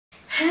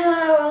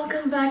Hello,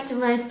 welcome back to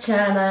my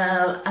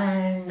channel,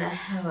 and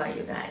how are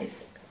you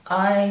guys?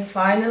 I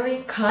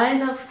finally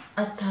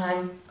at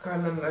time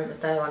remember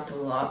that I want to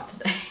vlog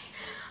today.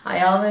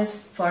 I always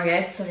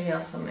forget, sorry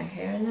also my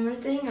hair and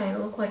everything, I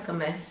look like a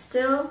mess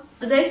still.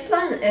 Today's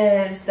plan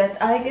is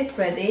that I get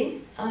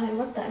ready.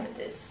 What time it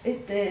is?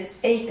 It is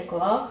 8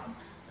 o'clock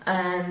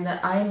and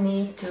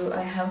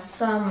I have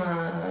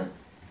some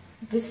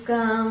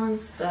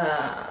discounts,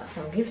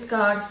 some gift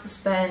cards to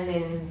spend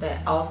in the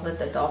outlet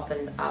that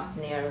opened up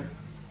near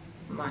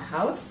my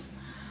house,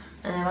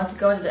 and I want to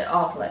go to the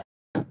outlet.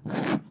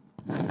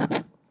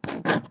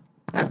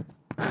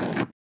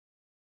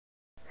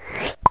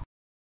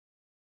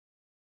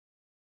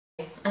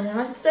 And I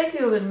want to take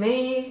you with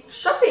me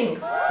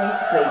shopping,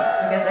 basically,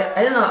 because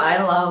I don't know,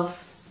 I love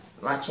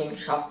watching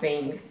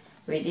shopping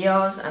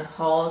videos and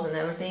hauls and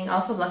everything.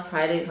 Also Black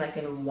Friday is like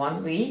in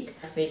 1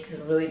 week. This week is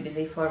really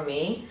busy for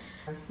me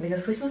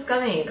because Christmas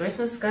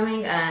is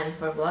coming, and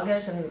for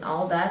bloggers and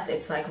all that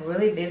it's like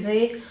really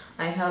busy.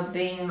 I have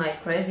been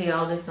like crazy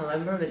all this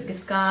November with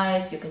gift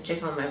guides. You can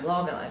check on my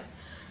blog, I like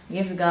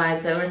gift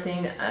guides,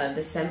 everything.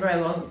 December I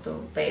want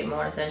to pay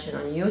more attention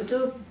on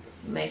YouTube,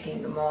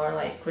 making more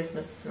like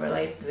Christmas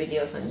related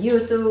videos on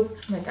YouTube,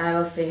 but I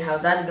will see how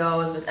that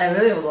goes. But I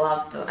really would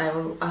love to,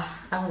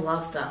 I would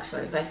love to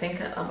actually, if I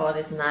think about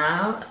it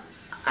now.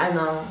 I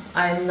know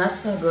I'm not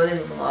so good in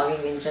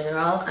vlogging in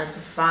general, and to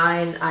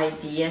find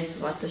ideas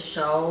what to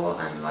show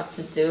and what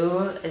to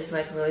do is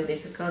like really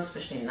difficult,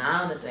 especially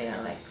now that we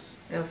are like,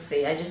 you'll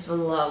see. I just would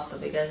love to,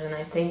 because when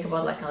I think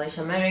about like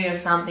Alicia Mary or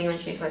something, when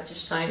she's like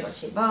just showing what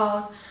she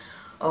bought,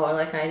 or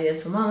like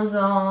ideas from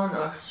Amazon,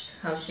 or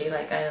how she,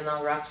 like, I don't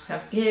know, wraps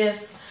her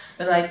gifts.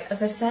 But like,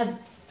 as I said,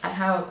 I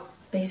have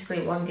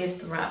basically one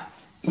gift to wrap.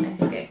 I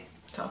think I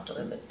talked a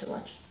little bit too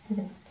much.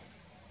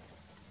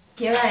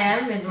 Here I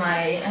am with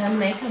my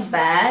makeup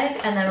bag,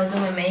 and I will do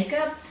my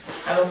makeup.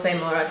 I will pay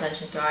more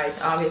attention to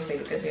eyes, obviously,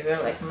 because we wear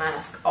like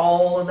mask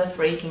all the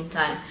freaking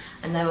time.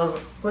 And I will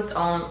put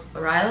on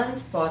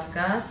Ryland's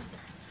podcast,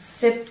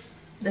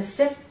 The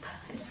Sip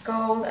it's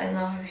called. I don't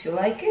know if you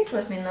like it,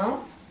 let me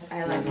know.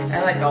 I like it.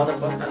 I like all the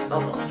podcasts,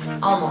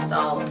 almost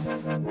all.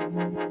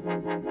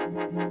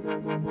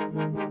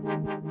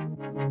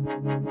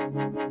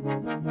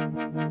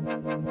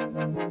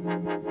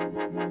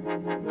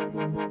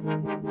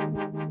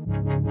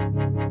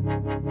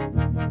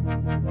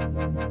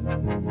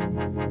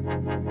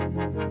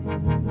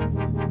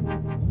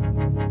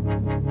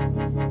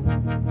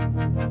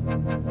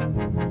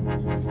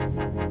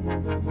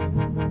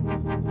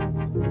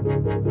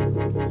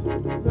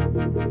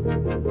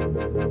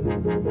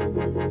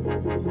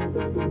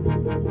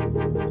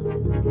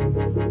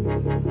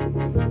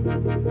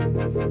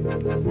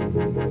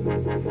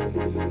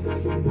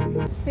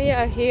 We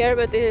are here,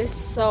 but it is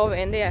so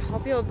windy. I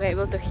hope you'll be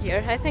able to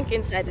hear. I think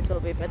inside it will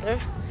be better.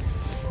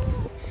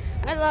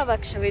 I love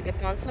actually the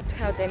concept,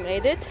 how they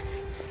made it.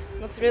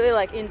 Looks really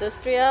like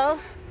industrial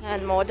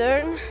and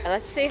modern.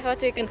 Let's see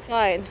what we can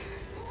find.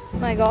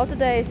 My goal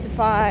today is to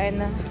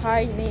find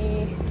high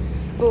knee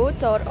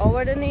boots or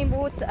over the knee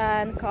boots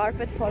and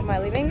carpet for my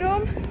living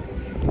room.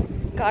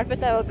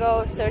 Carpet I will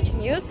go searching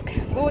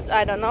Jysk. Boots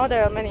I don't know,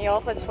 there are many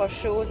outlets for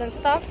shoes and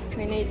stuff.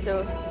 We need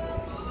to...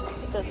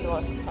 It doesn't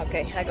work.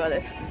 Okay, I got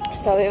it.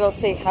 So we will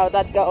see how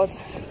that goes.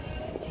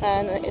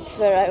 And it's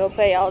where I will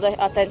pay all the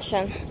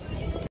attention.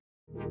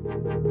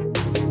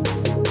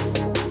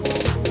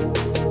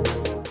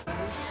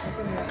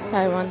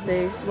 I want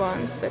these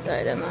ones, but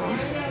I don't know.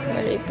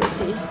 Very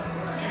pretty.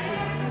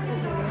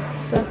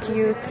 So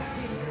cute.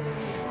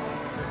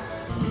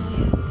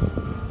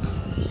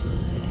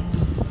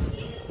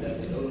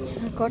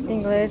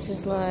 Cortingles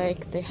is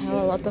like, they have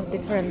a lot of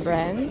different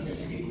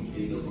brands.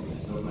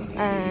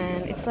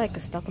 And it's like a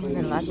Stockholm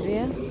in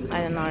Latvia.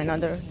 I don't know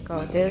another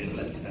how it is,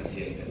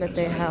 but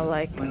they have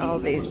like all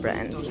these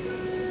brands.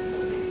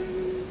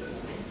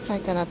 I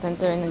cannot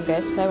enter in a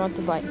guess. I want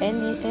to buy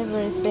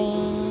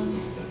everything.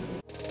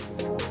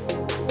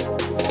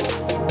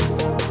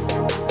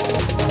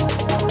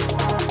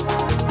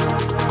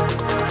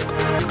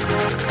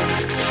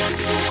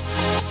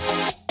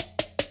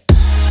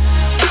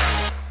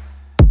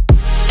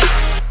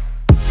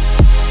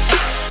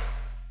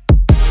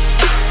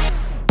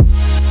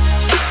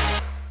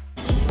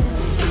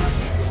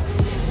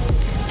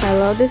 I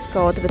love this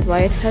coat, but why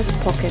it has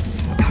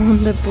pockets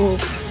on the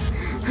boobs?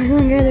 I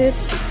don't get it.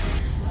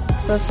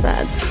 So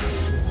sad.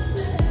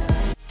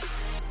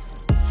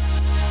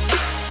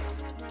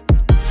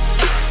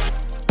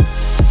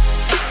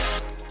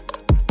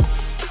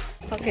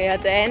 Okay,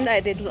 at the end I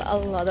did a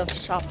lot of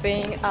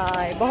shopping.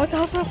 I bought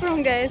also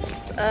from Jysk,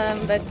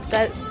 but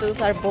those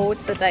are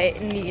boots that I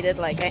needed,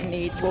 like I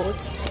need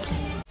boots.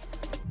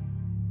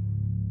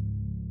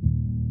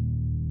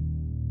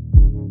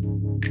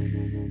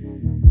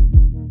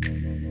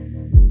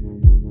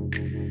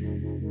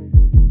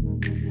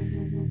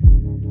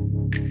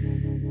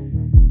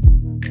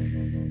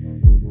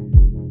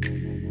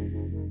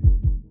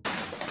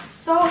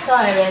 So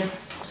tired,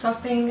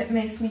 shopping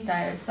makes me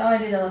tired. So I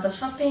did a lot of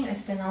shopping, I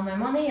spent all my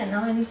money, and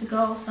now I need to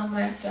go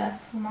somewhere to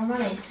ask for more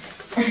money.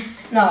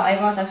 No, I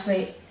bought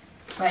actually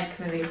like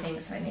really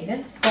things I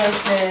needed.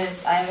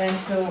 First I went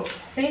to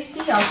 50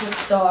 outlet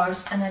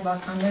stores and I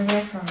bought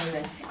underwear from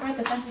Women's Secret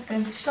that I'm not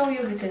going to show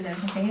you because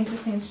there's nothing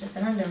interesting, it's just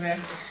an underwear.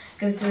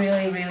 Because it's a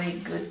really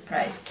good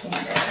price in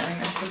there. I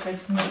mean,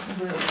 Secret's not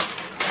good.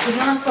 It's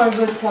not for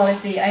good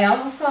quality. I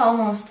also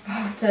almost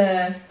bought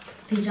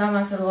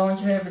pajamas or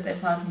lingerie, but I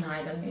thought, no,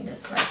 I don't need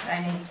it. Like,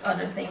 I need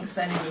other things,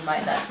 so I didn't buy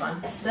that one.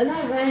 So then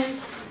I went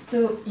to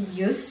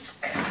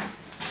Jysk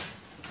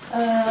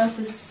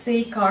to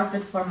see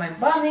carpet for my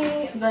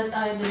bunny, but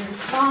I didn't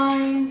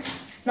find.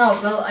 No,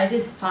 well, I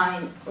did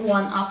find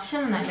one option,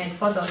 and I made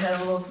photos. I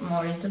will look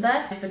more into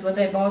that. But what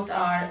I bought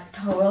are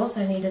towels.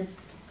 I needed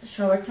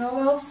shower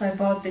towel, so I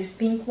bought this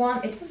pink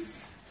one. It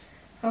was,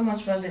 how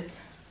much was it?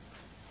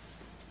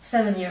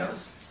 7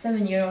 euros.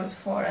 7 euros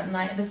for a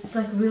night, but it's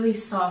like really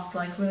soft,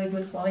 like really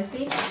good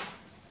quality,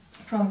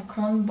 from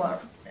Kronborg,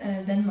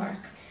 Denmark.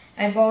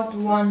 I bought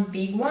one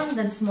big one,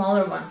 then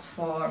smaller ones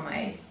for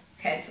my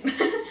head.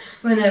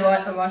 When I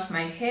wash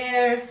my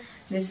hair.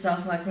 This is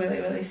also like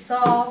really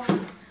soft.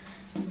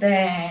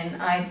 Then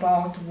I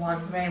bought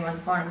one grey one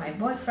for my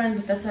boyfriend,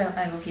 but that's what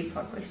I will keep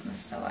for Christmas,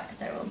 so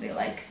there will be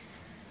like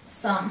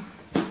some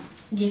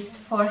gift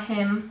for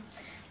him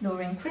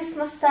during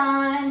Christmas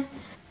time.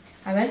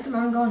 I went to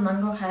Mango, and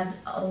Mango had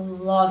a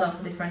lot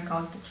of different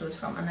coats to choose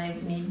from, and I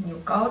need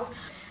new coat.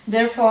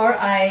 Therefore,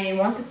 I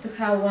wanted to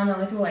have one a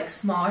little like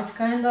smart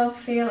kind of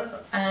feel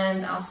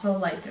and also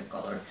lighter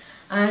color.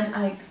 And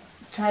I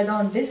tried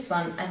on this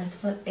one, and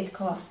it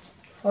cost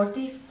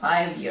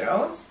 45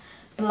 euros.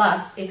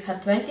 Plus, it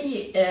had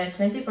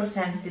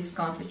 20%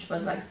 discount, which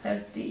was like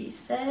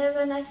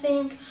 37, I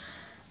think.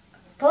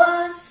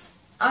 Plus,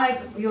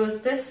 I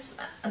used this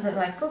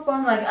like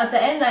coupon. Like at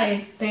the end,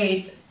 I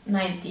paid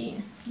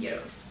 19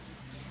 euros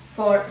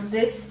for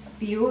this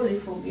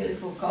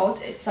beautiful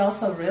coat. It's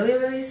also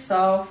really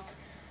soft.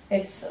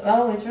 It's,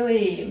 well, it's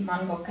really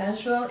Mango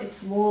casual.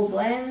 It's wool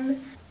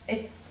blend.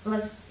 It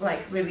was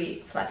like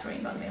really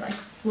flattering on me. Like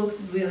looked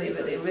really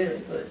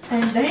good.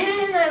 And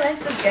then I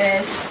went to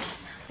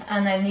Guess,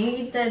 and I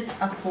needed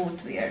a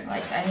footwear.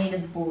 Like I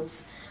needed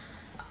boots.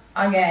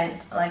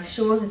 Again, like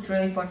shoes, it's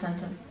really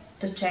important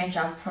to change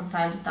up from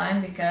time to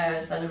time,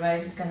 because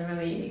otherwise it can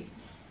really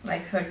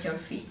like hurt your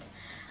feet.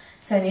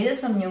 So I needed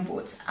some new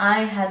boots.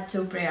 I had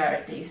two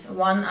priorities.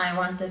 One, I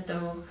wanted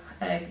to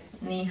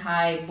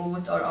knee-high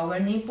boot or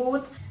over-knee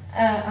boot.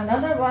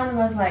 Another one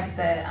was like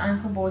the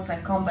ankle boots,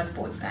 like combat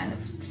boots kind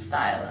of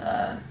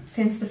style.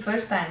 Since the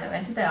first time I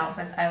went to the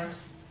outlet, I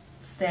was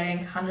staring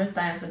 100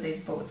 times at these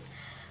boots.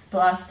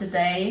 Plus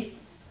today,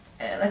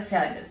 let's say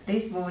like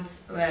these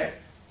boots were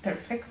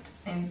perfect.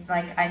 And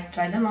like I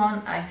tried them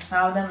on, I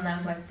saw them, and I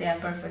was like, they are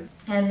perfect.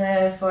 And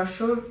for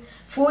sure,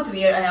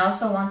 footwear, I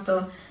also want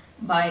to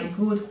buy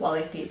good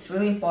quality. It's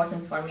really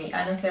important for me.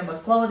 I don't care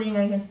about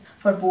clothing.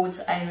 For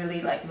boots, I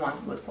really like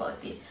want good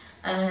quality.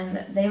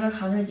 And they were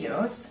 100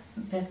 euros,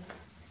 but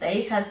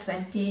they had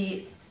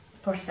 20%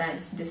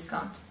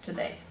 discount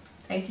today.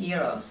 80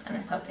 euros, and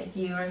I thought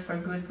 80 euros for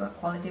good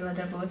quality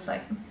leather boots,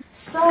 like.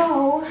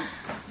 So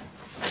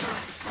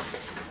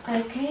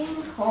I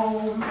came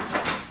home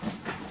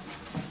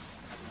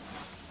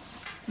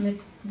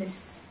with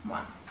this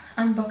one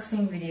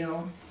unboxing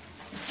video.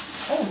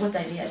 Oh, good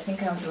idea. I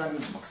think I'll do an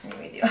unboxing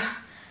video.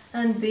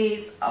 And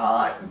these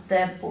are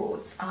the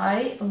boots.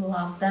 I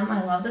love them.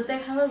 I love that they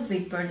have a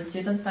zipper, that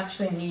you don't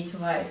actually need to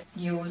like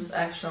use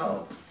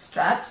actual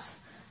straps.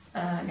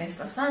 Against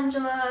Los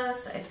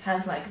Angeles, it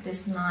has like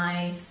this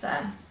nice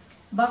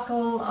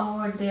buckle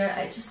over there.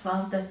 I just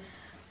love that.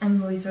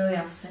 I'm literally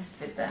obsessed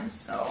with them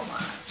so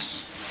much.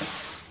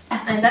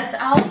 And that's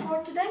all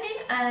for today,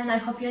 and I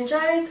hope you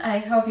enjoyed. I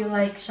hope you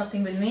like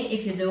shopping with me.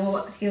 If you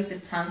do, here's a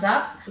thumbs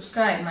up.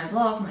 Subscribe my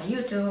blog, my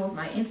YouTube,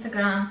 my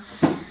Instagram.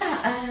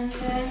 And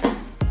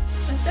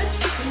that's it.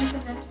 See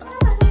you next time. Bye.